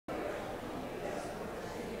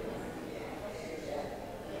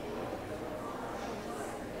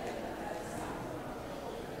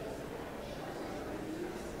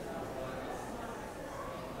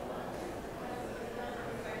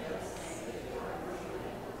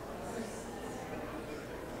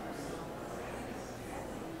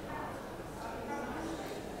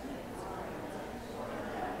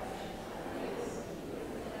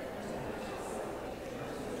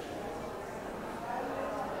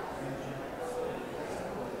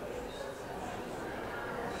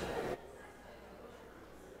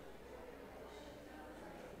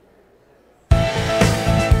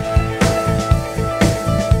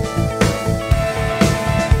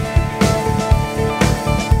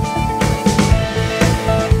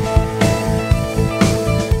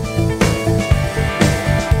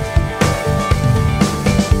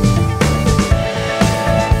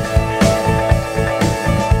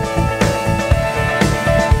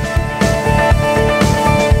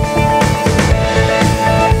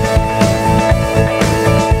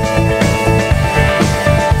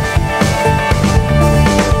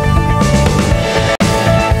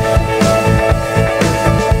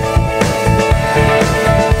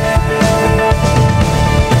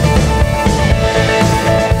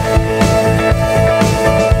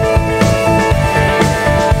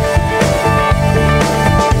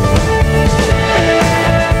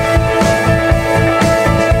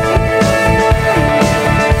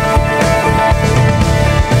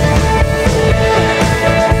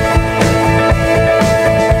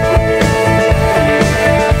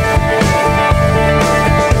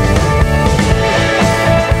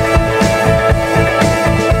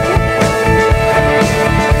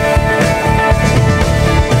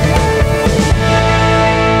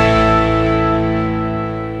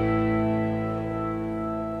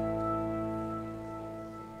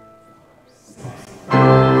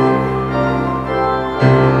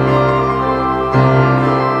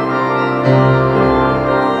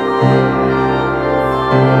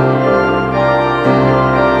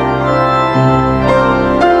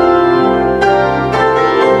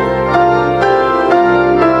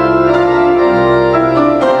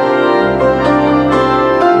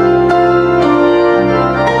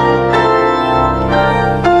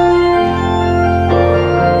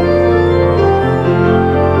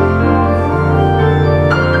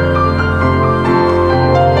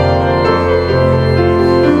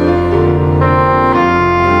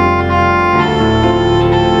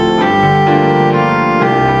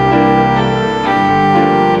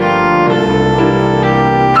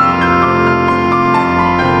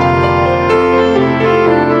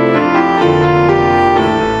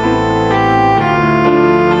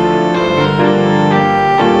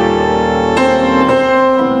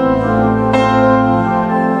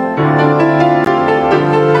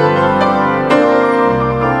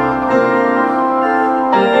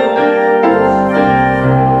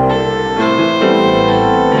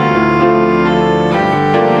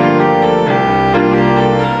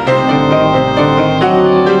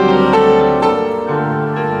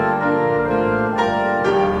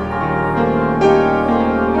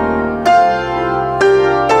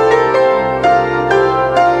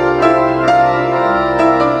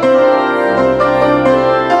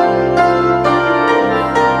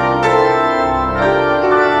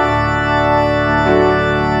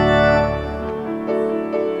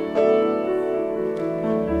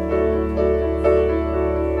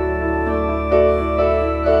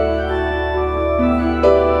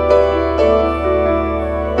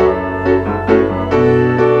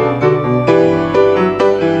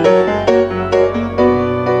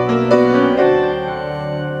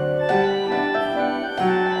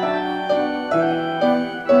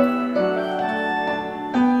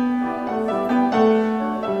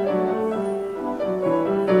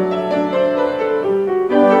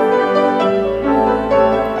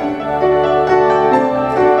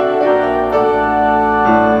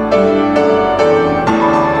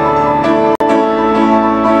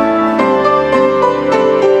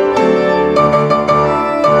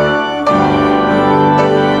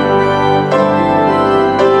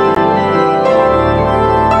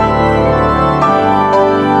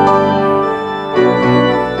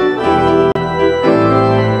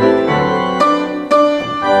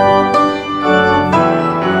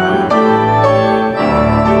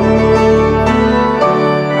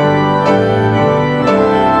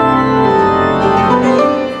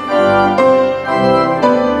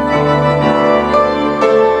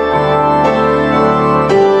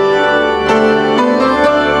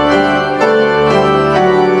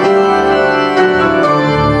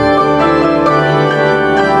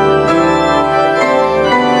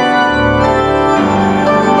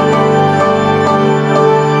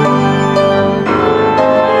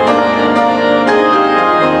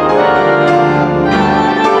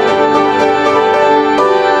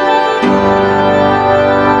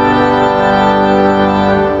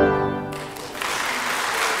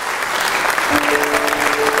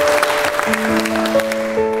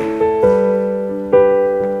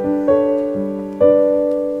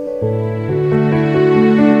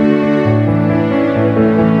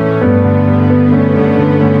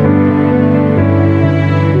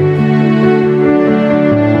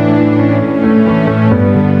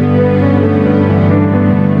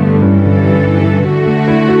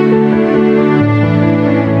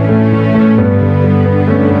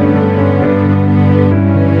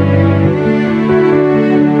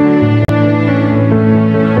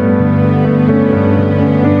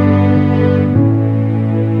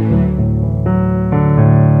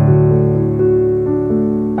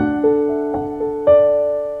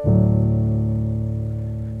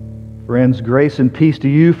friends. Grace and peace to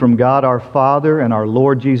you from God our Father and our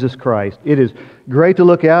Lord Jesus Christ. It is great to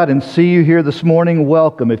look out and see you here this morning.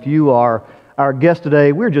 Welcome. If you are our guest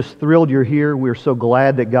today, we're just thrilled you're here. We're so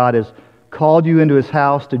glad that God has called you into His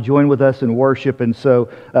house to join with us in worship. And so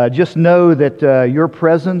just know that your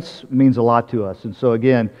presence means a lot to us. And so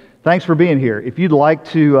again, thanks for being here. If you'd like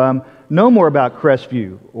to know more about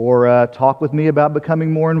Crestview or talk with me about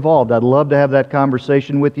becoming more involved, I'd love to have that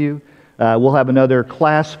conversation with you. We'll have another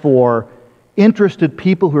class for interested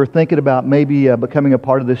people who are thinking about maybe becoming a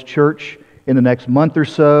part of this church in the next month or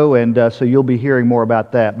so, and so you'll be hearing more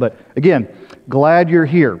about that. But again, glad you're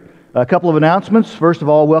here. A couple of announcements. First of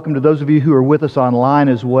all, welcome to those of you who are with us online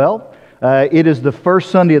as well. It is the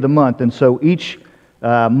first Sunday of the month, and so each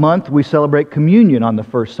month we celebrate communion on the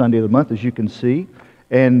first Sunday of the month, as you can see.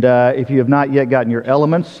 And if you have not yet gotten your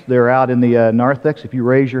elements, they're out in the narthex. If you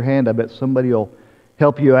raise your hand, I bet somebody will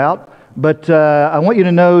help you out. But I want you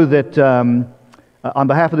to know that on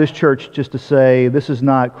behalf of this church, just to say, this is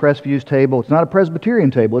not Crestview's table. It's not a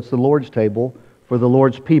Presbyterian table. It's the Lord's table for the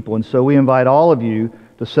Lord's people. And so we invite all of you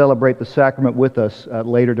to celebrate the sacrament with us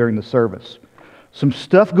later during the service. Some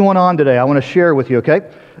stuff going on today I want to share with you, okay?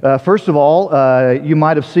 First of all, you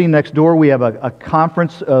might have seen next door we have a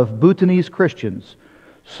conference of Bhutanese Christians.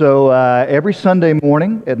 So every Sunday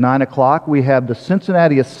morning at 9 o'clock, we have the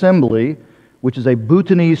Cincinnati Assembly, which is a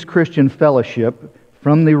Bhutanese Christian fellowship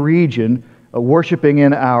from the region, worshiping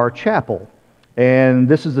in our chapel. And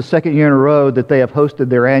this is the second year in a row that they have hosted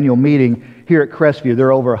their annual meeting here at Crestview. There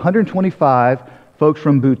are over 125 folks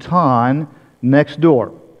from Bhutan next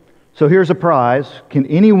door. So here's a prize. Can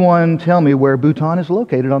anyone tell me where Bhutan is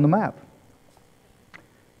located on the map?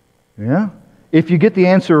 Yeah? If you get the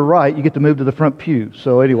answer right, you get to move to the front pew.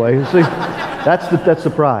 So anyway, see, that's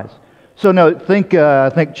the prize. So no, think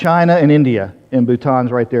China and India, and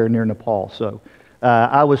Bhutan's right there near Nepal. So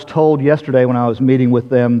I was told yesterday when I was meeting with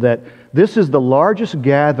them that this is the largest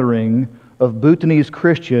gathering of Bhutanese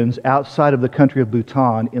Christians outside of the country of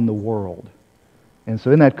Bhutan in the world. And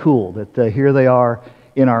so isn't that cool that here they are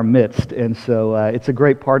in our midst? And so it's a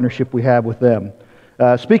great partnership we have with them.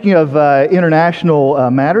 Speaking of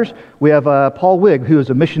international matters, we have Paul Wigg, who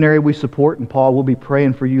is a missionary we support, and Paul, we'll be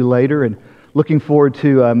praying for you later, and looking forward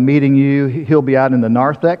to meeting you. He'll be out in the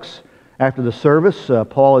narthex after the service.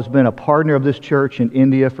 Paul has been a partner of this church in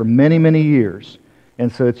India for many, many years,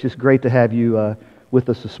 and so it's just great to have you with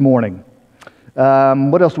us this morning.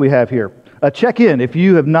 What else do we have here? Check in. If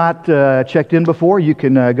you have not checked in before, you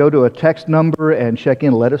can go to a text number and check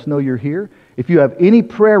in. Let us know you're here. If you have any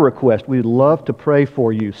prayer requests, we'd love to pray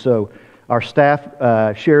for you. So our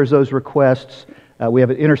staff shares those requests. We have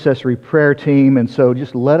an intercessory prayer team, and so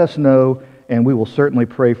just let us know, and we will certainly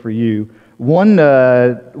pray for you. One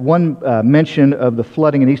mention of the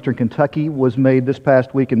flooding in eastern Kentucky was made this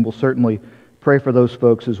past week, and we'll certainly pray for those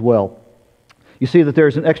folks as well. You see that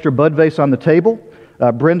there's an extra bud vase on the table.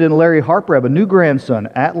 Brenda and Larry Harper have a new grandson,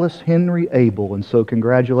 Atlas Henry Abel, and so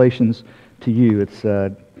congratulations to you. It's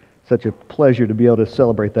such a pleasure to be able to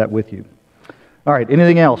celebrate that with you. All right,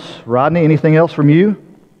 anything else? Rodney, anything else from you?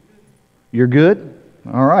 You're good?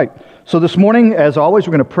 All right. So this morning, as always,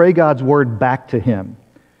 we're going to pray God's Word back to Him.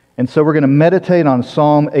 And so we're going to meditate on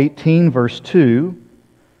Psalm 18, verse 2.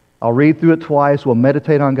 I'll read through it twice. We'll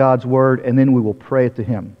meditate on God's Word, and then we will pray it to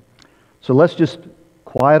Him. So let's just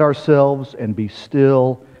quiet ourselves and be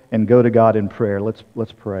still and go to God in prayer.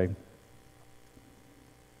 Let's pray.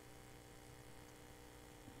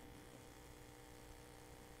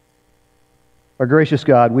 Our gracious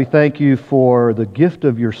God, we thank you for the gift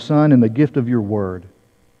of your Son and the gift of your Word.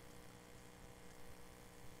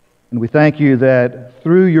 And we thank you that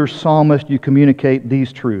through your psalmist you communicate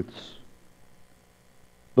these truths.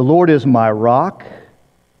 The Lord is my rock,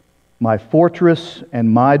 my fortress, and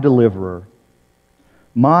my deliverer.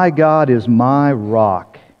 My God is my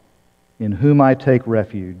rock, in whom I take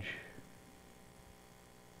refuge.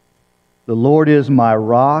 The Lord is my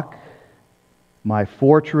rock, my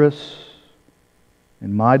fortress,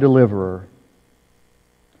 and my deliverer.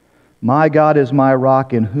 My God is my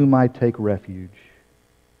rock, in whom I take refuge.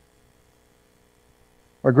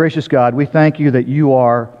 Our gracious God, we thank you that you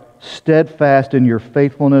are steadfast in your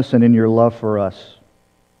faithfulness and in your love for us.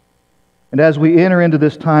 And as we enter into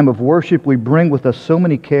this time of worship, we bring with us so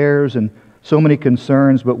many cares and so many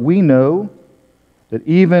concerns, but we know that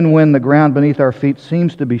even when the ground beneath our feet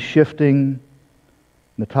seems to be shifting,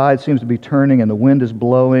 the tide seems to be turning, and the wind is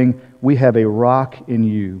blowing, we have a rock in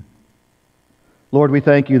you. Lord, we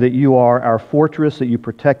thank you that you are our fortress, that you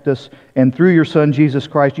protect us, and through your Son, Jesus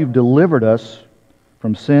Christ, you've delivered us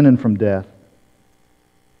from sin and from death.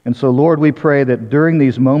 And so, Lord, we pray that during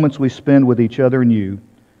these moments we spend with each other and you,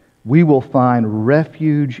 we will find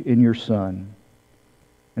refuge in your Son.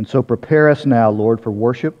 And so prepare us now, Lord, for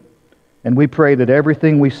worship. And we pray that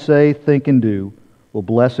everything we say, think, and do will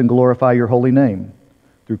bless and glorify your holy name.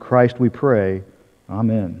 Through Christ we pray.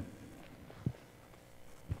 Amen.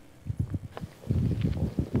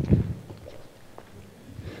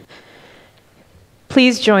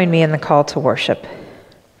 Please join me in the call to worship.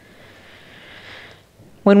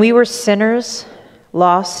 When we were sinners,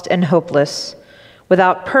 lost and hopeless,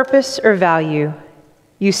 without purpose or value,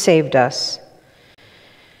 you saved us.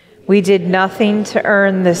 We did nothing to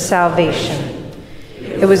earn this salvation.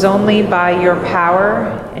 It was only by your power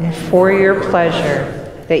and for your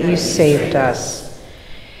pleasure that you saved us.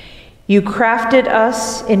 You crafted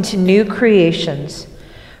us into new creations,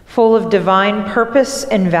 full of divine purpose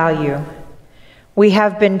and value. We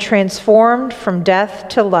have been transformed from death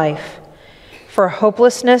to life, for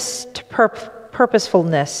hopelessness to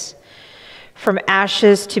purposefulness, from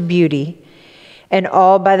ashes to beauty, and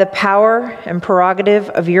all by the power and prerogative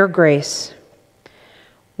of your grace.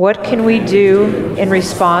 What can we do in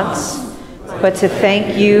response but to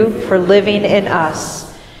thank you for living in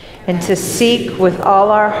us and to seek with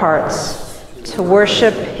all our hearts to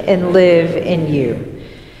worship and live in you?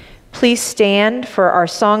 Please stand for our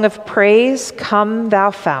song of praise, Come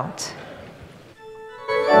Thou Fount.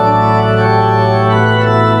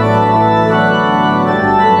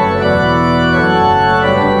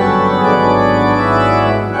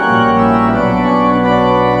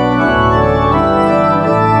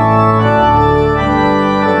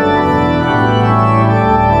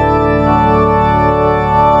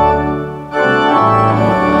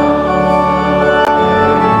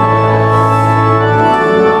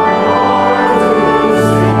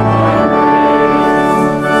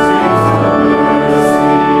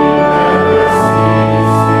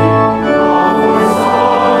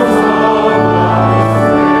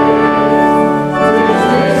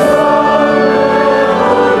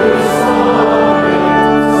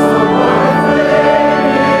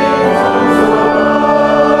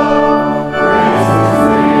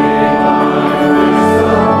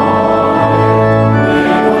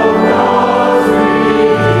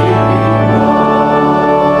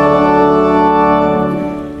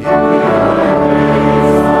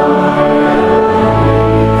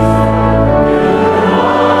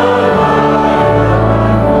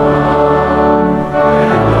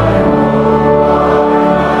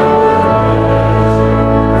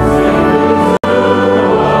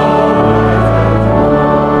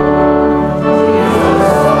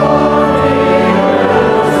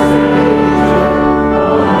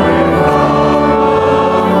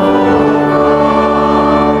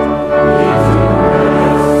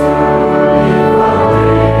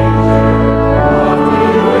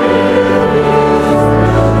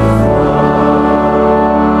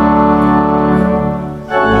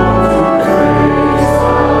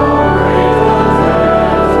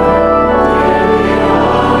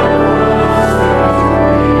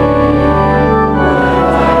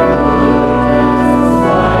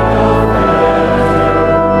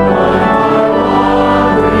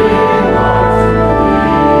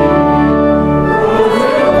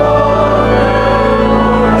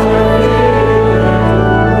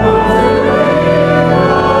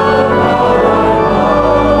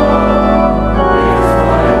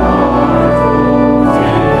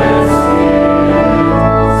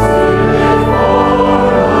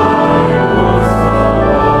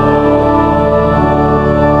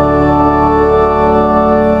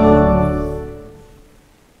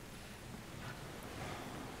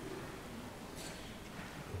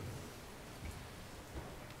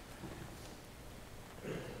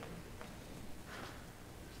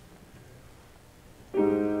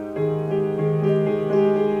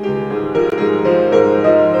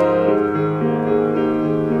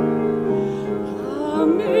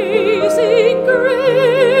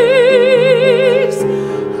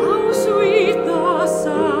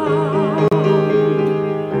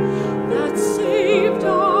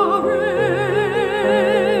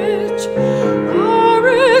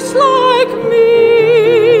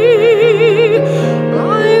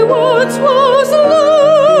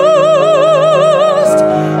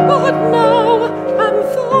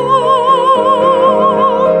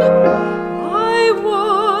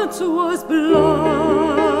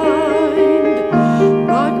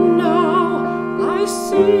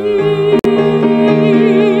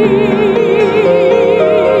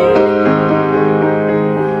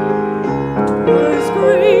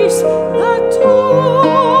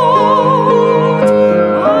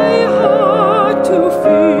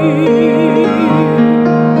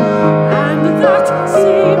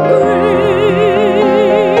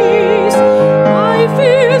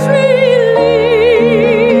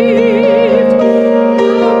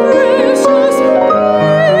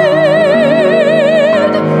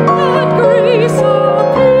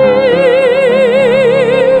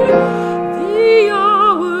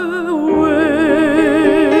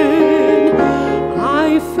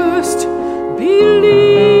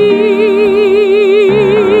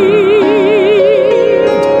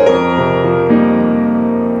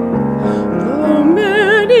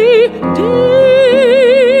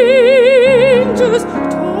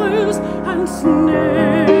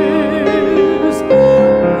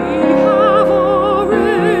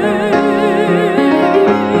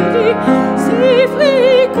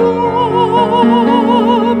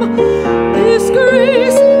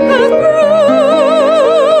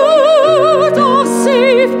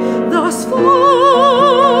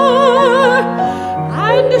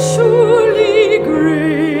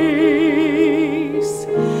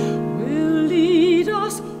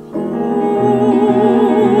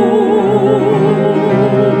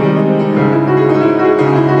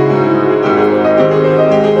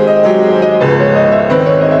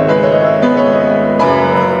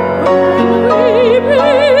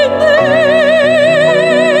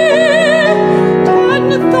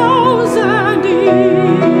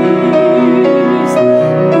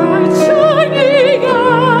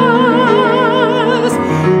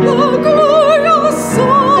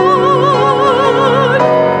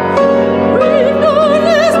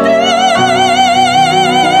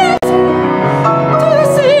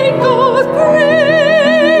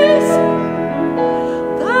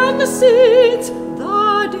 since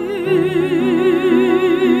the day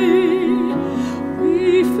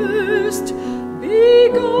we first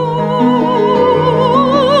begun,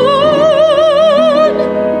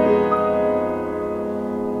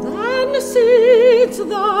 then since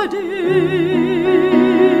the day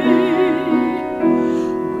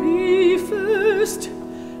we first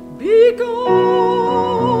begun.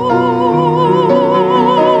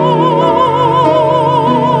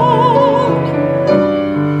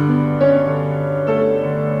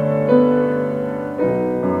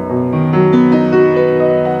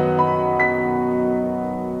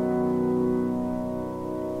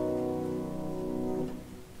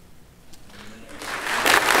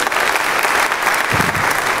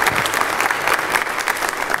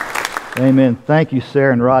 Amen. Thank you,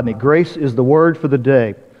 Sarah and Rodney. Grace is the word for the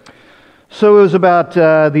day. So it was about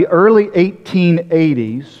the early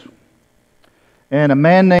 1880s, and a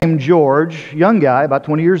man named George, young guy, about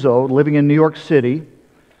 20 years old, living in New York City,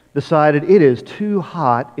 decided it is too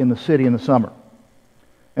hot in the city in the summer.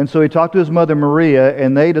 And so he talked to his mother, Maria,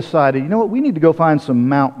 and they decided, you know what, we need to go find some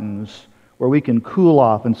mountains where we can cool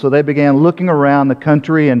off. And so they began looking around the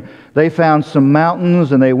country, and they found some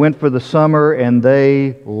mountains, and they went for the summer, and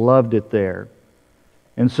they loved it there.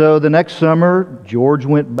 And so the next summer, George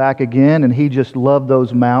went back again, and he just loved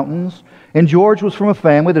those mountains. And George was from a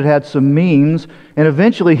family that had some means, and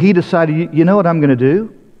eventually he decided, you know what I'm going to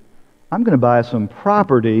do? I'm going to buy some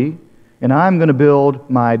property, and I'm going to build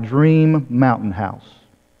my dream mountain house.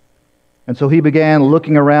 And so he began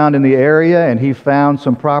looking around in the area, and he found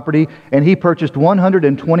some property, and he purchased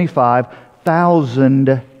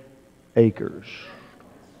 125,000 acres.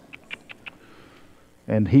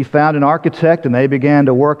 And he found an architect, and they began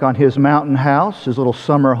to work on his mountain house, his little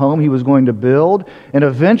summer home he was going to build. And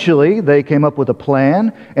eventually, they came up with a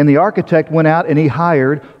plan, and the architect went out and he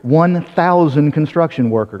hired 1,000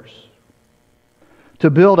 construction workers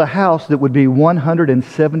to build a house that would be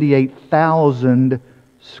 178,000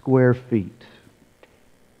 square feet.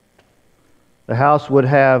 The house would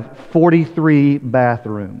have 43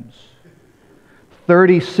 bathrooms,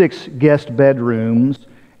 36 guest bedrooms,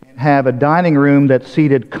 and have a dining room that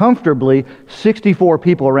seated comfortably 64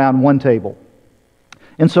 people around one table.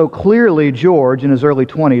 And so clearly George, in his early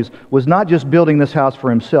 20s, was not just building this house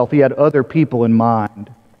for himself. He had other people in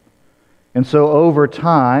mind. And so over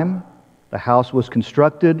time, the house was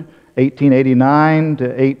constructed, 1889 to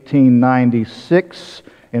 1896,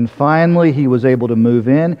 and finally he was able to move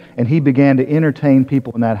in, and he began to entertain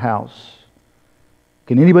people in that house.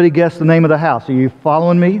 Can anybody guess the name of the house? Are you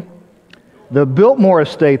following me? The Biltmore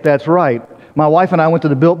Estate, that's right. My wife and I went to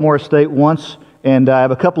the Biltmore Estate once, and I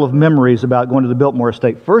have a couple of memories about going to the Biltmore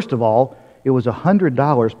Estate. First of all, it was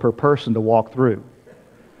 $100 per person to walk through.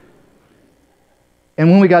 And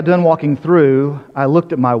when we got done walking through, I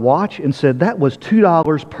looked at my watch and said, that was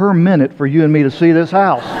 $2 per minute for you and me to see this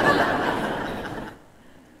house.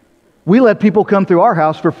 We let people come through our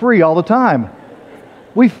house for free all the time.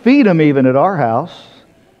 We feed them even at our house.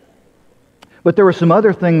 But there were some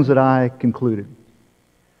other things that I concluded.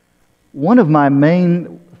 One of my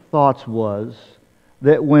main thoughts was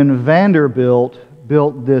that when Vanderbilt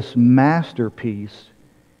built this masterpiece,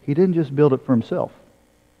 he didn't just build it for himself.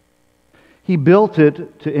 He built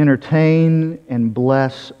it to entertain and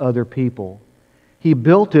bless other people. He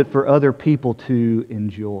built it for other people to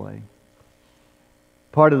enjoy.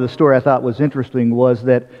 Part of the story I thought was interesting was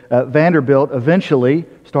that Vanderbilt eventually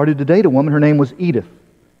started to date a woman. Her name was Edith.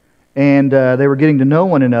 And they were getting to know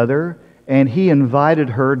one another, and he invited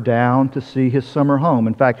her down to see his summer home.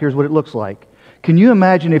 In fact, here's what it looks like. Can you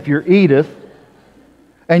imagine if you're Edith,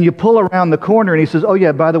 and you pull around the corner, and he says, oh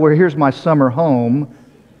yeah, by the way, here's my summer home.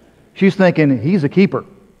 She's thinking, he's a keeper.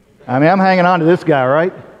 I mean, I'm hanging on to this guy,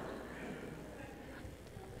 right?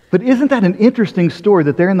 But isn't that an interesting story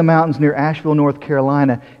that there in the mountains near Asheville, North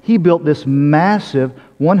Carolina, he built this massive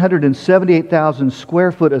 178,000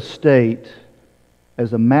 square foot estate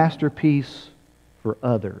as a masterpiece for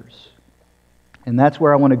others. And that's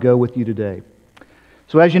where I want to go with you today.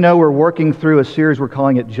 So as you know, we're working through a series, we're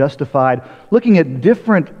calling it Justified, looking at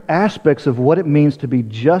different aspects of what it means to be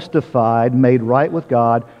justified, made right with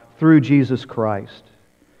God through Jesus Christ.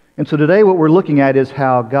 And so today what we're looking at is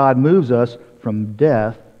how God moves us from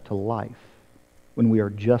death to life when we are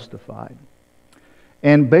justified.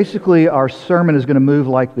 And basically our sermon is going to move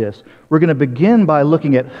like this. We're going to begin by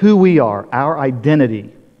looking at who we are, our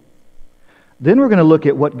identity. Then we're going to look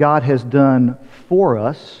at what God has done for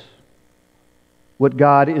us, what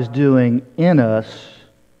God is doing in us,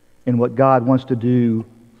 and what God wants to do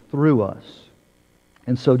through us.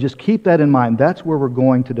 And so just keep that in mind. That's where we're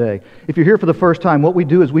going today. If you're here for the first time, what we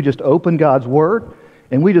do is we just open God's Word,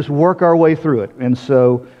 And we just work our way through it. And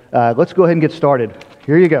so let's go ahead and get started.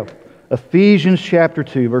 Here you go. Ephesians chapter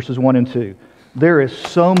 2, verses 1 and 2. There is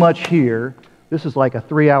so much here. This is like a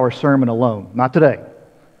 3-hour sermon alone. Not today.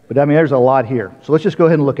 But I mean, there's a lot here. So let's just go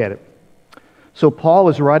ahead and look at it. So Paul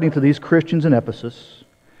is writing to these Christians in Ephesus.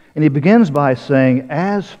 And he begins by saying,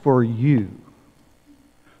 as for you.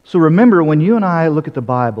 So remember, when you and I look at the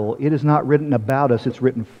Bible, it is not written about us, it's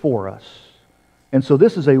written for us. And so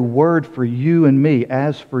this is a word for you and me,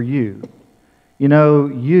 as for you. You know,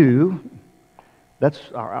 you, that's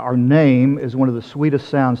our name is one of the sweetest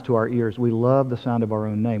sounds to our ears. We love the sound of our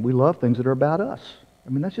own name. We love things that are about us. I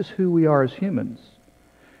mean, that's just who we are as humans.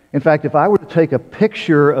 In fact, if I were to take a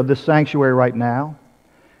picture of this sanctuary right now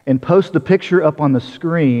and post the picture up on the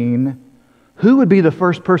screen, who would be the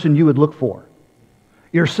first person you would look for?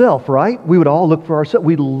 Yourself, right? We would all look for ourselves.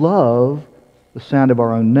 We love the sound of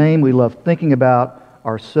our own name. We love thinking about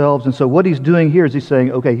ourselves. And so what he's doing here is he's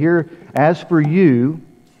saying, okay, here, as for you,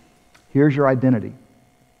 here's your identity.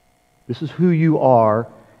 This is who you are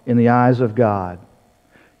in the eyes of God.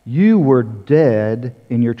 You were dead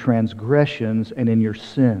in your transgressions and in your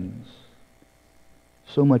sins.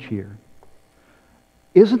 So much here.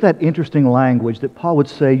 Isn't that interesting language that Paul would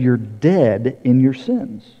say you're dead in your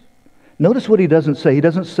sins? Notice what he doesn't say. He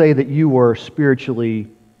doesn't say that you were spiritually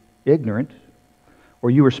ignorant, or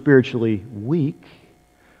you were spiritually weak,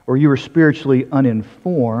 or you were spiritually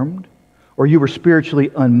uninformed, or you were spiritually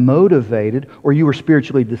unmotivated, or you were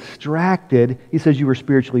spiritually distracted. He says you were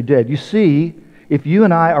spiritually dead. You see, if you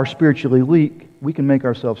and I are spiritually weak, we can make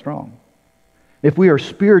ourselves strong. If we are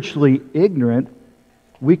spiritually ignorant,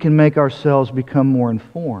 we can make ourselves become more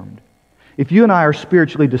informed. If you and I are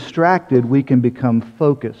spiritually distracted, we can become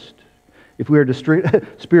focused. If we are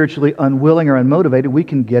spiritually unwilling or unmotivated, we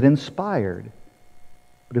can get inspired.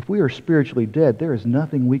 But if we are spiritually dead, there is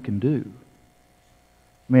nothing we can do.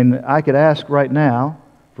 I mean, I could ask right now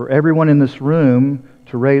for everyone in this room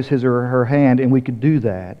to raise his or her hand, and we could do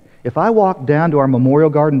that. If I walked down to our memorial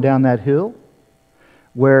garden down that hill,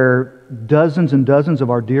 where dozens and dozens of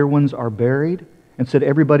our dear ones are buried, and said,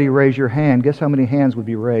 everybody raise your hand, guess how many hands would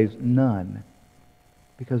be raised? None.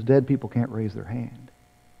 Because dead people can't raise their hand.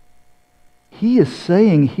 He is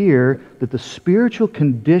saying here that the spiritual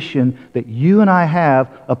condition that you and I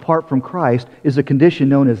have apart from Christ is a condition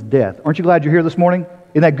known as death. Aren't you glad you're here this morning?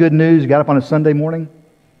 Isn't that good news? You got up on a Sunday morning?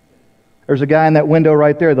 There's a guy in that window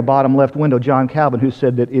right there, the bottom left window, John Calvin, who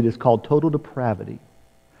said that it is called total depravity.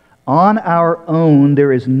 On our own,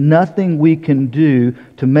 there is nothing we can do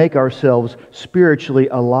to make ourselves spiritually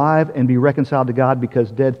alive and be reconciled to God,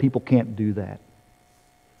 because dead people can't do that.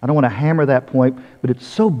 I don't want to hammer that point, but it's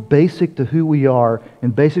so basic to who we are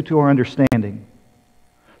and basic to our understanding.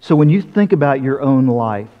 So when you think about your own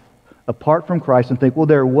life apart from Christ and think, well,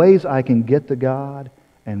 there are ways I can get to God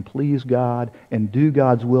and please God and do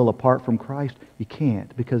God's will apart from Christ, you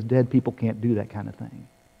can't, because dead people can't do that kind of thing.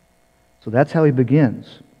 So that's how he begins.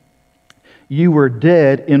 You were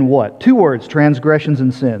dead in what? 2 words, transgressions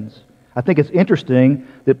and sins. I think it's interesting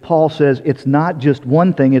that Paul says it's not just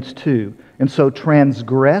one thing, it's two. And so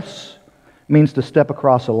transgress means to step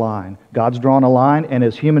across a line. God's drawn a line, and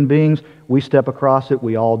as human beings, we step across it.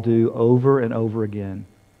 We all do over and over again.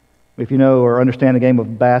 If you know or understand the game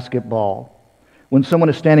of basketball, when someone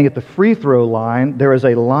is standing at the free throw line, there is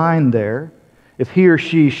a line there. If he or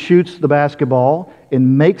she shoots the basketball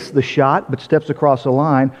and makes the shot but steps across a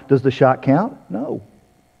line, does the shot count? No.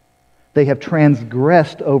 They have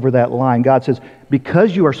transgressed over that line. God says,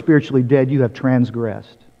 because you are spiritually dead, you have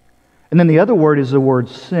transgressed. And then the other word is the word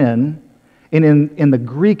sin. And in the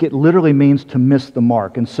Greek, it literally means to miss the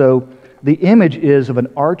mark. And so the image is of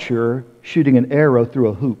an archer shooting an arrow through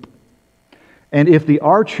a hoop. And if the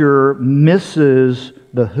archer misses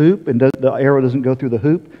the hoop and the arrow doesn't go through the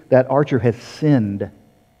hoop, that archer has sinned.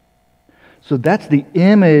 So that's the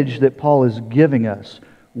image that Paul is giving us.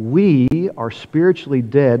 We are spiritually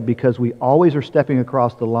dead because we always are stepping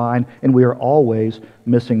across the line and we are always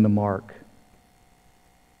missing the mark.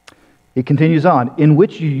 He continues on, in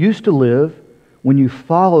which you used to live when you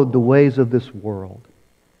followed the ways of this world.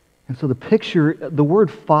 And so the word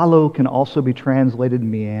follow can also be translated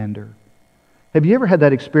meander. Have you ever had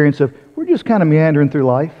that experience of, we're just kind of meandering through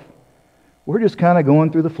life? We're just kind of going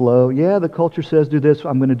through the flow. Yeah, the culture says do this,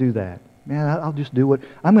 I'm going to do that. Man, I'll just do what,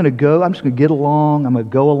 I'm just going to get along, I'm going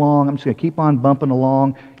to go along, I'm just going to keep on bumping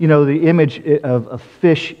along. You know, the image of a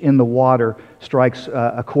fish in the water strikes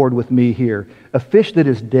a chord with me here. A fish that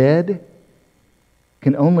is dead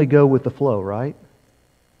can only go with the flow, right?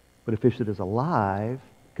 But a fish that is alive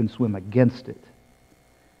can swim against it.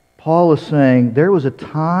 Paul is saying there was a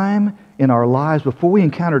time in our lives before we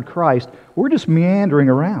encountered Christ, we're just meandering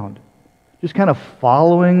around, just kind of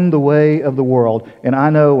following the way of the world. And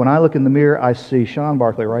I know when I look in the mirror, I see Sean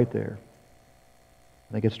Barkley right there.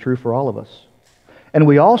 I think it's true for all of us. And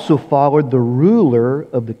we also followed the ruler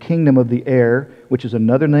of the kingdom of the air, which is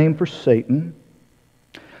another name for Satan,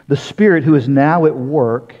 the spirit who is now at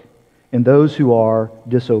work in those who are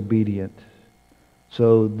disobedient.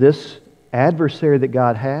 So this adversary that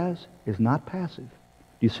God has is not passive.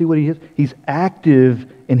 Do you see what he is? He's active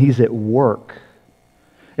and he's at work.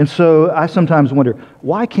 And so I sometimes wonder,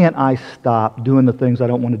 why can't I stop doing the things I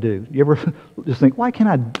don't want to do? You ever just think, why can't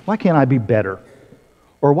I be better?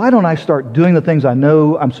 Or why don't I start doing the things I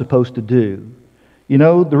know I'm supposed to do? You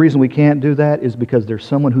know, the reason we can't do that is because there's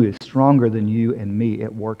someone who is stronger than you and me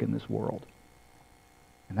at work in this world.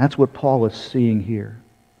 And that's what Paul is seeing here.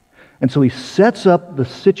 And so he sets up the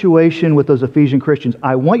situation with those Ephesian Christians.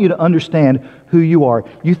 I want you to understand who you are.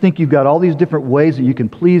 You think you've got all these different ways that you can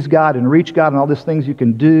please God and reach God and all these things you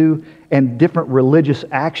can do and different religious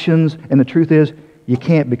actions. And the truth is, you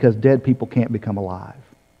can't, because dead people can't become alive.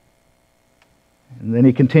 And then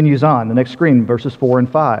he continues on, the next screen, verses 4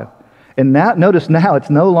 and 5. And now, notice now it's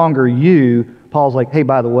no longer you. Paul's like, hey,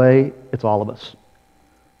 by the way, it's all of us.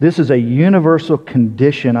 This is a universal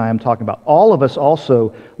condition I am talking about. All of us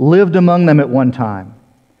also lived among them at one time,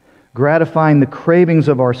 gratifying the cravings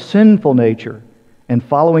of our sinful nature and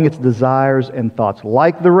following its desires and thoughts.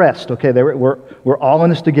 Like the rest, okay, we're all in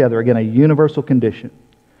this together. Again, a universal condition.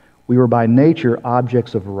 We were by nature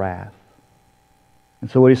objects of wrath. And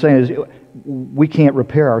so what he's saying is we can't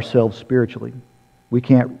repair ourselves spiritually. We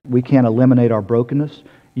can't eliminate our brokenness.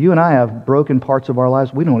 You and I have broken parts of our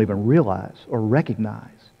lives we don't even realize or recognize.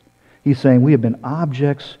 He's saying we have been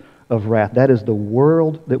objects of wrath. That is the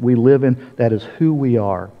world that we live in. That is who we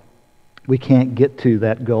are. We can't get to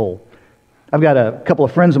that goal. I've got a couple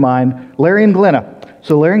of friends of mine, Larry and Glenna.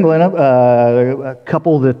 So Larry and Glenna, a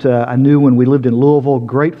couple that I knew when we lived in Louisville,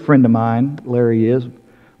 great friend of mine. Larry is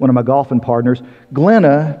one of my golfing partners.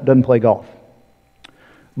 Glenna doesn't play golf.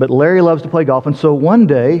 But Larry loves to play golf. And so one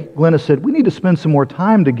day, Glenna said, we need to spend some more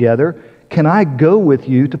time together. Can I go with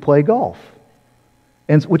you to play golf?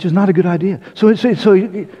 And which is not a good idea. So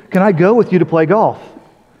can I go with you to play golf?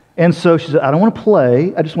 And so she said, I don't want to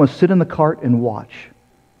play. I just want to sit in the cart and watch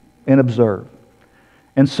and observe.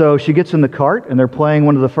 And so she gets in the cart, and they're playing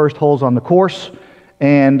one of the first holes on the course.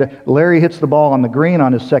 And Larry hits the ball on the green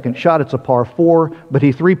on his second shot. It's a par 4, but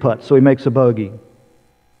he 3-putts, so he makes a bogey.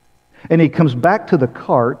 And he comes back to the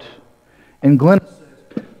cart, and Glenn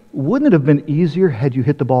says, wouldn't it have been easier had you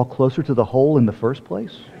hit the ball closer to the hole in the first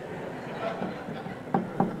place?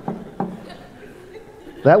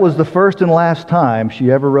 That was the first and last time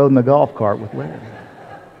she ever rode in the golf cart with Larry.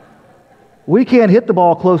 We can't hit the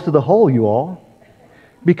ball close to the hole, you all,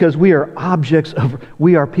 because we are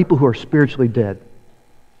we are people who are spiritually dead.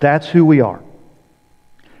 That's who we are.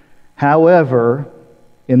 However,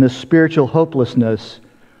 in this spiritual hopelessness,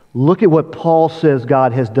 look at what Paul says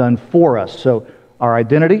God has done for us. So our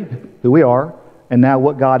identity, who we are, and now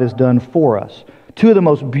what God has done for us. Two of the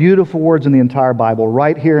most beautiful words in the entire Bible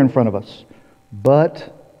right here in front of us.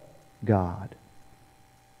 But God.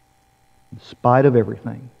 In spite of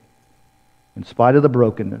everything, in spite of the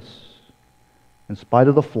brokenness, in spite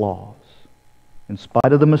of the flaws, in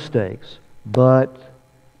spite of the mistakes, but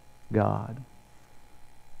God.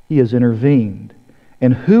 He has intervened.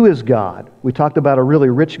 And who is God? We talked about a really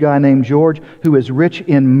rich guy named George who is rich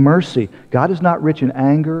in mercy. God is not rich in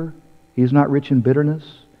anger. He is not rich in bitterness.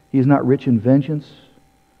 He is not rich in vengeance.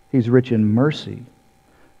 He's rich in mercy.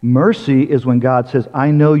 Mercy is when God says, I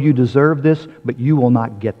know you deserve this, but you will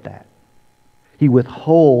not get that. He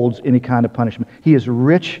withholds any kind of punishment. He is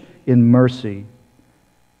rich in mercy.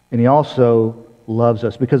 And He also loves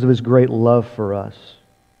us because of His great love for us.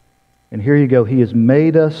 And here you go. He has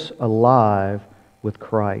made us alive with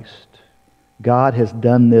Christ. God has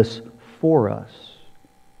done this for us.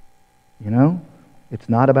 You know, it's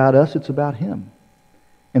not about us, it's about Him.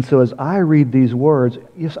 And so as I read these words,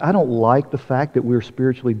 yes, I don't like the fact that we're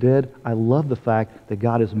spiritually dead. I love the fact that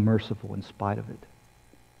God is merciful in spite of it.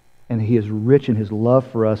 And He is rich in His love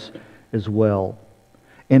for us as well.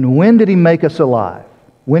 And when did He make us alive?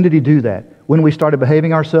 When did He do that? When we started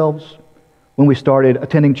behaving ourselves? When we started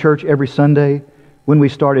attending church every Sunday? When we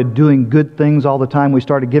started doing good things all the time? We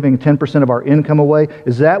started giving 10% of our income away?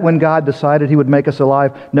 Is that when God decided He would make us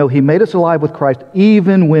alive? No, He made us alive with Christ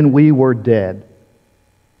even when we were dead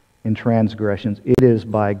in transgressions. It is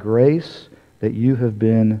by grace that you have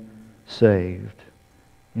been saved.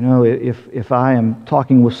 You know, if I am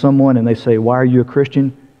talking with someone and they say, why are you a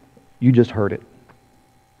Christian? You just heard it.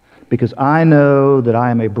 because I know that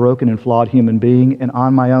I am a broken and flawed human being, and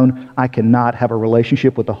on my own, I cannot have a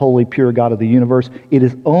relationship with the holy, pure God of the universe. It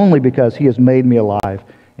is only because He has made me alive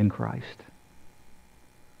in Christ.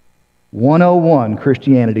 101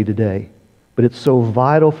 Christianity today, but it's so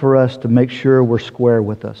vital for us to make sure we're square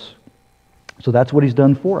with us. So that's what He's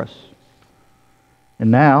done for us.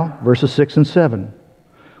 And now, verses 6 and 7,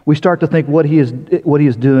 we start to think what He is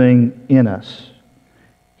doing in us.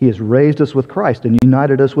 He has raised us with Christ and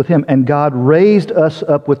united us with Him, and God raised us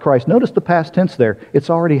up with Christ. Notice the past tense there. It's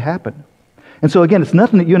already happened. And so again, it's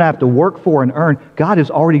nothing that you and I have to work for and earn. God has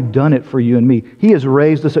already done it for you and me. He has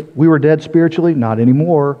raised us. We were dead spiritually, not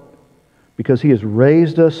anymore, because He has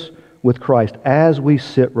raised us with Christ as we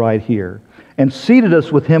sit right here and seated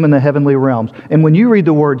us with Him in the heavenly realms. And when you read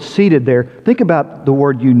the word seated there, think about the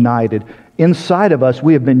word united. Inside of us,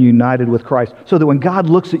 we have been united with Christ. So that when God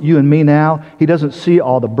looks at you and me now, He doesn't see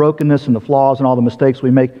all the brokenness and the flaws and all the mistakes we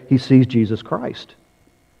make. He sees Jesus Christ.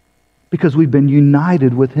 Because we've been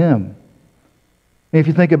united with Him. And if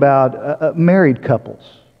you think about married couples,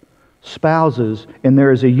 spouses, and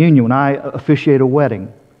there is a union. When I officiate a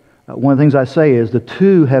wedding, one of the things I say is the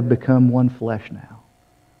two have become one flesh now.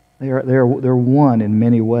 They're one in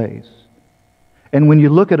many ways. And when you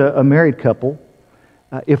look at a married couple,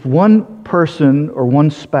 if one person or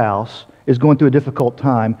one spouse is going through a difficult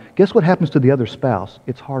time, guess what happens to the other spouse?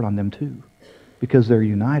 It's hard on them too, because they're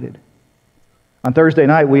united. On Thursday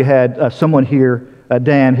night, we had someone here,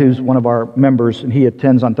 Dan, who's one of our members, and he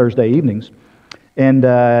attends on Thursday evenings. And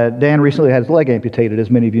Dan recently had his leg amputated,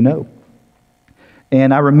 as many of you know.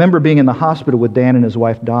 And I remember being in the hospital with Dan and his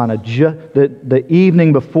wife, Donna, the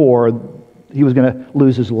evening before he was going to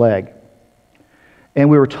lose his leg. And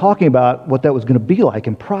we were talking about what that was going to be like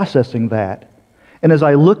and processing that. And as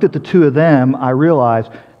I looked at the two of them, I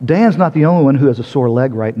realized Dan's not the only one who has a sore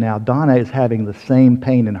leg right now. Donna is having the same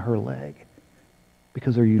pain in her leg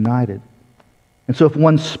because they're united. And so if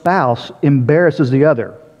one spouse embarrasses the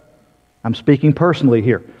other, I'm speaking personally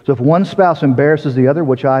here. So if one spouse embarrasses the other,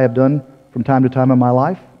 which I have done from time to time in my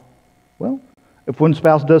life, well, if one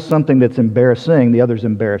spouse does something that's embarrassing, the other's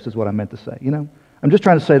embarrassed is what I meant to say. You know, I'm just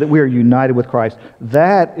trying to say that we are united with Christ.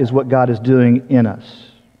 That is what God is doing in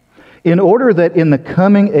us. In order that in the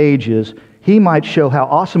coming ages, He might show how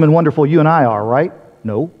awesome and wonderful you and I are, right?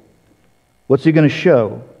 No. What's He going to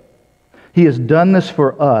show? He has done this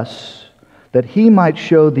for us, that He might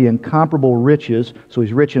show the incomparable riches. So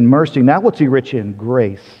He's rich in mercy. Now what's He rich in?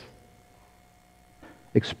 Grace.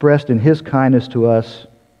 Expressed in His kindness to us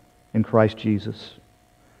in Christ Jesus.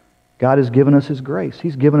 God has given us His grace.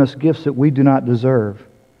 He's given us gifts that we do not deserve.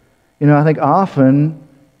 You know, I think often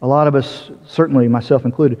a lot of us, certainly myself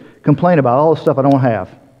included, complain about all the stuff I don't have.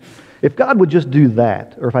 If God would just do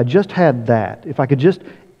that, or if I just had that, if I could just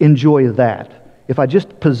enjoy that, if I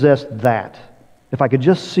just possessed that, if I could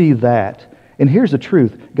just see that. And here's the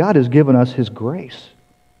truth. God has given us His grace.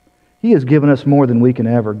 He has given us more than we can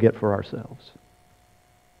ever get for ourselves.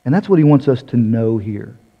 And that's what He wants us to know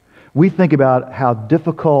here. We think about how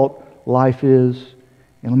difficult life is,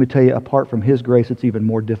 and let me tell you, apart from His grace, it's even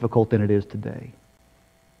more difficult than it is today.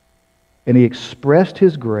 And He expressed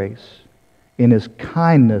His grace in His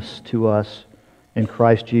kindness to us in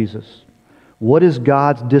Christ Jesus. What is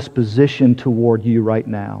God's disposition toward you right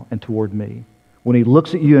now and toward me? When He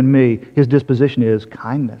looks at you and me, His disposition is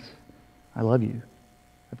kindness. I love you.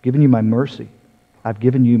 I've given you my mercy. I've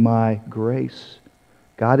given you my grace.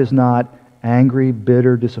 God is not angry,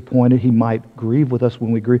 bitter, disappointed. He might grieve with us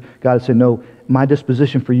when we grieve. God has said, no, my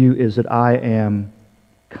disposition for you is that I am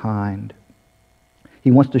kind. He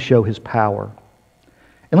wants to show His power.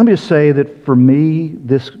 And let me just say that for me,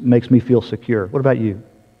 this makes me feel secure. What about you?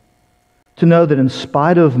 To know that in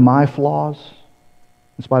spite of my flaws,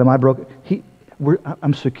 in spite of my broken,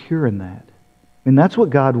 I'm secure in that. And that's what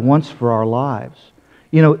God wants for our lives.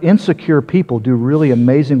 You know, insecure people do really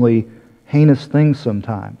amazingly heinous things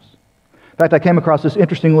sometimes. In fact, I came across this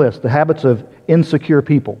interesting list, the habits of insecure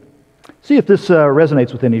people. See if this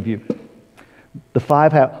resonates with any of you. The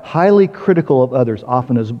 5 highly critical of others,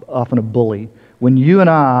 often a bully. When you and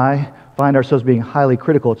I find ourselves being highly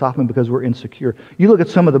critical, it's often because we're insecure. You look at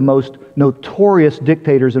some of the most notorious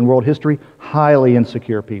dictators in world history, highly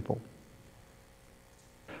insecure people.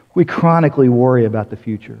 We chronically worry about the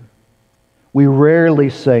future. We rarely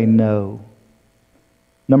say no.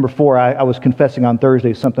 Number 4, I was confessing on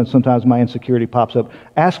Thursday, sometimes my insecurity pops up.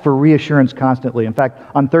 Ask for reassurance constantly. In fact,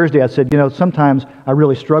 on Thursday I said, sometimes I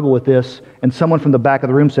really struggle with this, and someone from the back of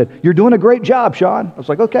the room said, "You're doing a great job, Sean." I was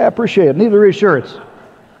like, okay, I appreciate it. I need the reassurance.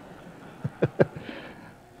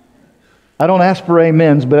 I don't ask for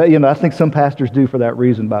amens, but I think some pastors do for that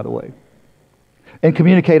reason, by the way. and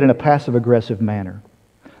communicate in a passive-aggressive manner.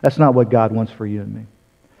 That's not what God wants for you and me.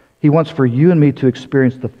 He wants for you and me to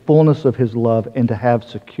experience the fullness of His love and to have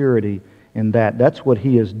security in that. That's what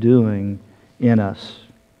He is doing in us.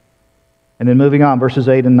 And then moving on, verses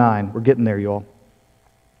 8 and 9. We're getting there, y'all.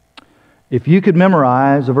 If you could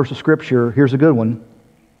memorize a verse of Scripture, here's a good one.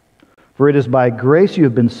 For it is by grace you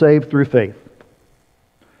have been saved through faith.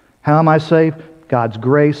 How am I saved? God's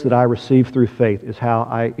grace that I receive through faith is how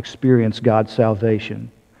I experience God's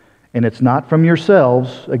salvation. And it's not from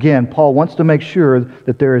yourselves. Again, Paul wants to make sure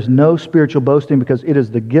that there is no spiritual boasting because it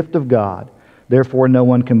is the gift of God. Therefore, no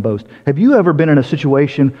one can boast. Have you ever been in a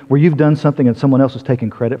situation where you've done something and someone else is taking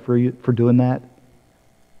credit for you for doing that?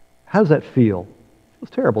 How does that feel?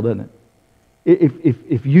 It's terrible, doesn't it?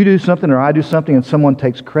 If you do something or I do something and someone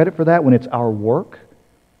takes credit for that when it's our work,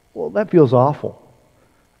 well, that feels awful.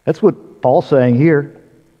 That's what Paul's saying here.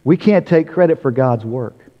 We can't take credit for God's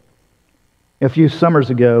work. A few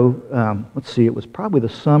summers ago, it was probably the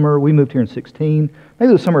summer, we moved here in 16,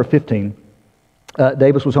 maybe the summer of 15.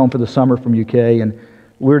 Davis was home for the summer from UK, and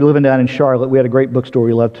we were living down in Charlotte. We had a great bookstore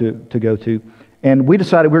we loved to go to. And we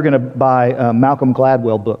decided we were going to buy Malcolm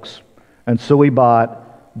Gladwell books. And so we bought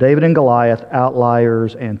David and Goliath,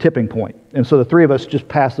 Outliers, and Tipping Point. And so the three of us just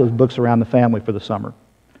passed those books around the family for the summer.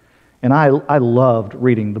 And I loved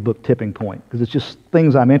reading the book Tipping Point, because it's just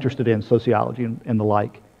things I'm interested in, sociology and the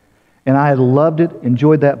like. And I loved it,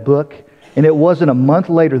 enjoyed that book. And it wasn't a month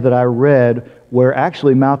later that I read where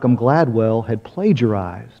actually Malcolm Gladwell had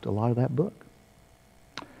plagiarized a lot of that book.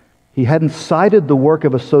 He hadn't cited the work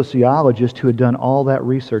of a sociologist who had done all that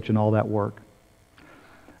research and all that work.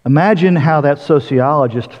 Imagine how that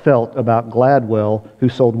sociologist felt about Gladwell, who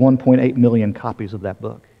sold 1.8 million copies of that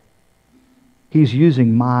book. He's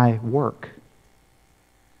using my work.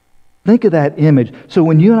 Think of that image. So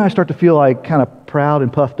when you and I start to feel like kind of proud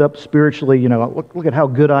and puffed up spiritually, look at how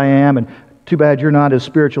good I am, and too bad you're not as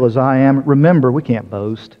spiritual as I am. Remember, we can't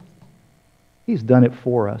boast. He's done it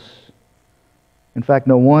for us. In fact,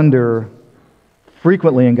 no wonder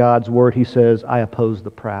frequently in God's Word He says, I oppose the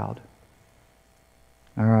proud.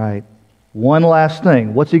 All right. One last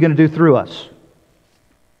thing. What's He going to do through us?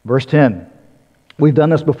 Verse 10. We've done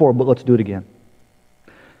this before, but let's do it again.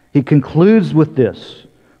 He concludes with this.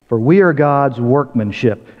 For we are God's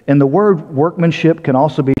workmanship. And the word workmanship can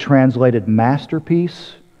also be translated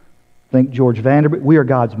masterpiece. Think George Vanderbilt. We are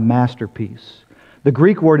God's masterpiece. The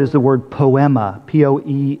Greek word is the word poema,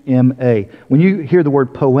 P-O-E-M-A. When you hear the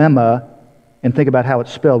word poema and think about how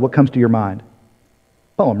it's spelled, what comes to your mind?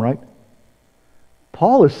 Poem, right?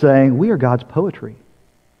 Paul is saying we are God's poetry,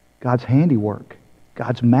 God's handiwork,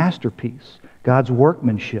 God's masterpiece, God's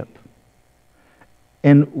workmanship.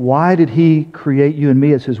 And why did He create you and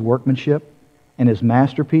me as His workmanship and His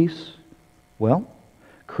masterpiece? Well,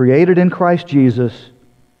 created in Christ Jesus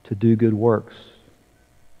to do good works.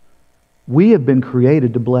 We have been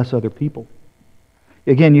created to bless other people.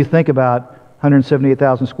 Again, you think about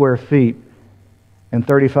 178,000 square feet and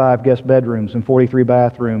 35 guest bedrooms and 43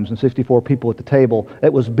 bathrooms and 64 people at the table.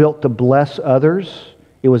 It was built to bless others.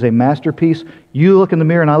 It was a masterpiece. You look in the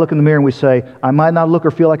mirror and I look in the mirror and we say, I might not look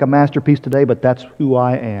or feel like a masterpiece today, but that's who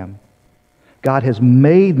I am. God has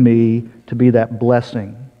made me to be that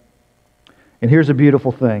blessing. And here's a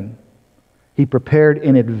beautiful thing. He prepared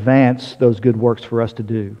in advance those good works for us to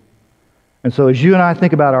do. And so as you and I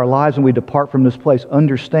think about our lives when we depart from this place,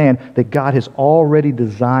 understand that God has already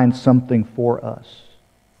designed something for us.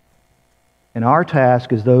 And our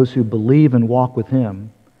task as those who believe and walk with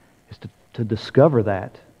Him is to discover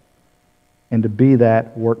that and to be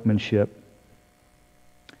that workmanship.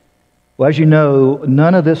 Well, as you know,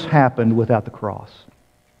 none of this happened without the cross.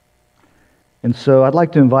 And so I'd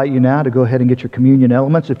like to invite you now to go ahead and get your communion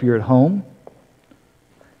elements if you're at home.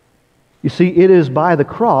 You see, it is by the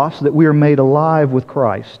cross that we are made alive with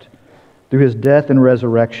Christ through His death and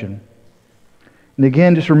resurrection. And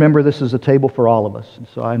again, just remember this is a table for all of us. And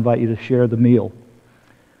so I invite you to share the meal.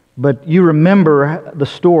 But you remember the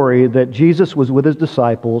story that Jesus was with His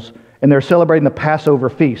disciples and they're celebrating the Passover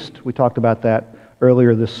feast. We talked about that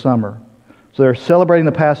earlier this summer. So they're celebrating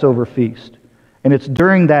the Passover feast. And it's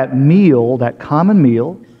during that meal, that common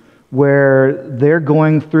meal, where they're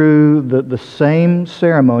going through the same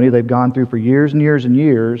ceremony they've gone through for years and years and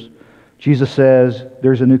years. Jesus says,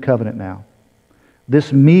 there's a new covenant now.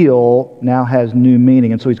 This meal now has new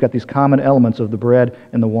meaning. And so He's got these common elements of the bread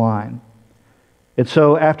and the wine. And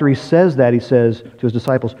so after He says that, He says to His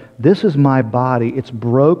disciples, this is my body. It's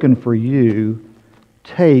broken for you.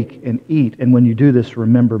 Take and eat. And when you do this,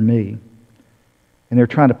 remember me. And they're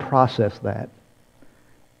trying to process that.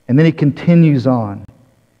 And then He continues on,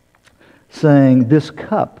 saying, this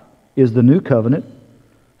cup is the new covenant,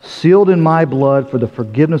 sealed in my blood for the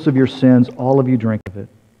forgiveness of your sins. All of you drink of it.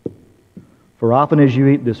 For often as you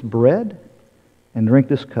eat this bread and drink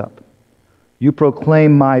this cup, you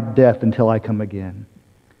proclaim my death until I come again.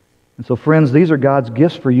 And so, friends, these are God's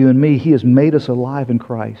gifts for you and me. He has made us alive in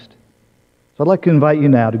Christ. So I'd like to invite you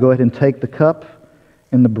now to go ahead and take the cup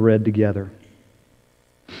and the bread together.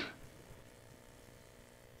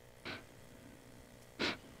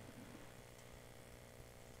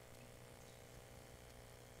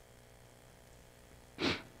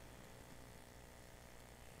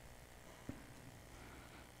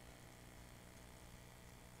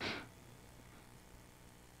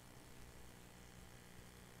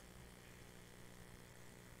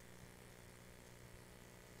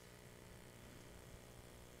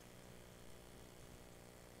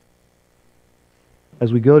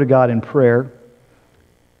 As we go to God in prayer,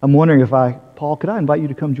 I'm wondering Paul, could I invite you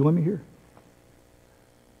to come join me here?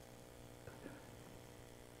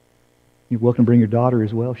 You're welcome to bring your daughter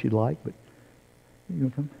as well if you'd like, but you going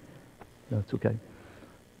to come? No, it's okay.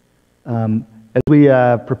 As we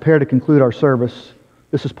prepare to conclude our service,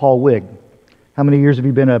 this is Paul Wigg. How many years have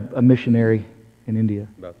you been a missionary in India?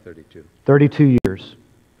 About 32. 32 years,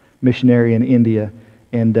 missionary in India.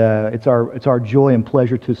 And it's our joy and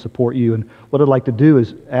pleasure to support you. And what I'd like to do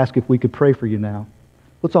is ask if we could pray for you now.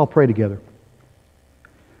 Let's all pray together.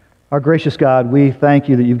 Our gracious God, we thank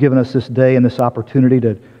you that you've given us this day and this opportunity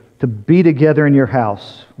to be together in your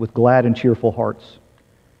house with glad and cheerful hearts.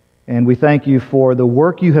 And we thank you for the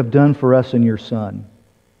work you have done for us in your Son.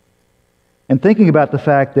 And thinking about the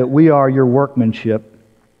fact that we are your workmanship,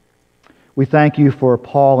 we thank you for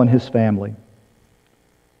Paul and his family.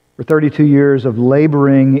 For 32 years of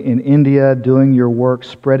laboring in India, doing your work,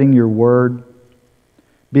 spreading your word,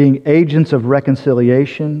 being agents of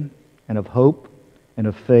reconciliation and of hope and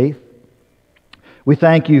of faith. We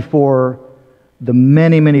thank you for the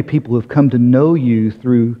many, many people who have come to know you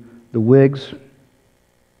through the Wiggs.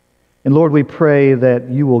 And Lord, we pray that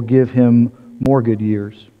you will give him more good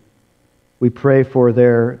years. We pray for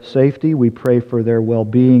their safety. We pray for their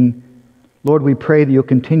well-being. Lord, we pray that you'll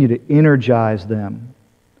continue to energize them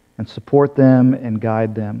and support them and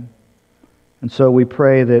guide them. And so we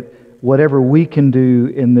pray that whatever we can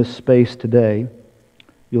do in this space today,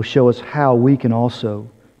 you'll show us how we can also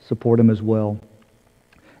support them as well.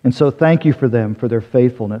 And so thank you for them, for their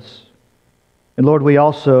faithfulness. And Lord, we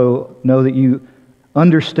also know that you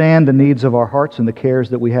understand the needs of our hearts and the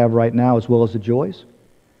cares that we have right now as well as the joys.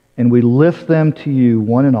 And we lift them to you,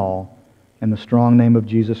 one and all, in the strong name of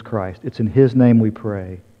Jesus Christ. It's in his name we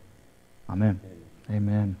pray. Amen.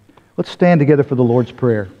 Amen. Let's stand together for the Lord's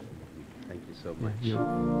Prayer. Thank you so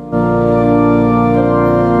much.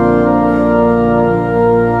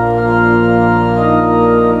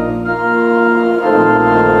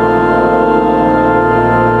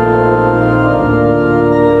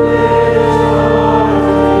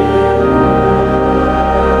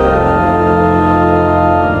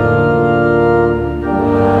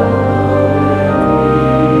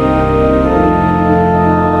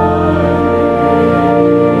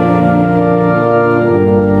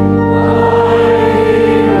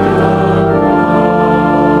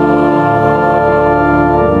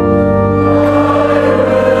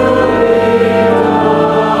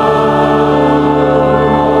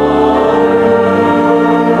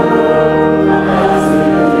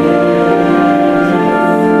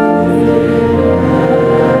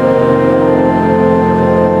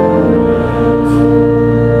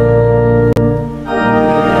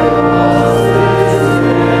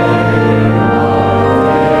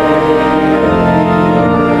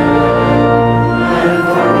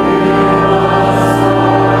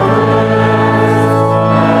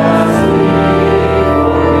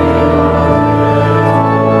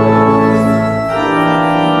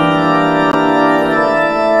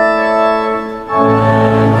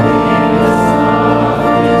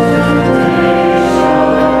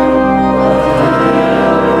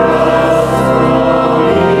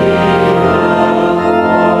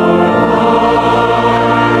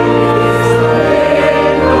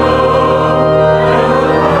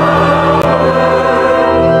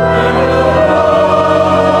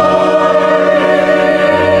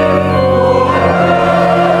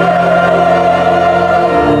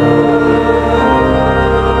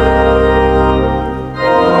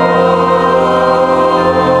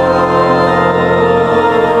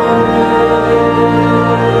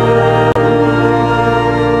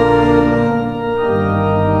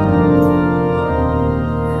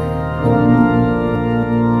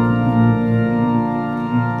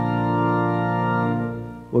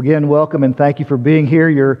 again, welcome and thank you for being here.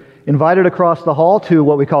 You're invited across the hall to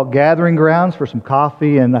what we call gathering grounds for some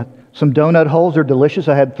coffee and some donut holes. They're delicious.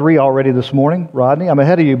 I had 3 already this morning, Rodney. I'm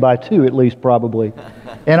ahead of you by 2 at least, probably.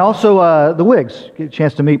 And also the Wigs. Get a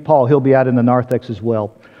chance to meet Paul. He'll be out in the narthex as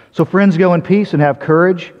well. So friends, go in peace and have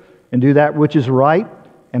courage and do that which is right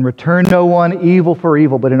and return no one evil for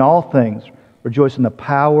evil, but in all things rejoice in the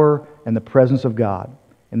power and the presence of God.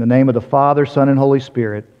 In the name of the Father, Son, and Holy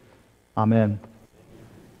Spirit, amen.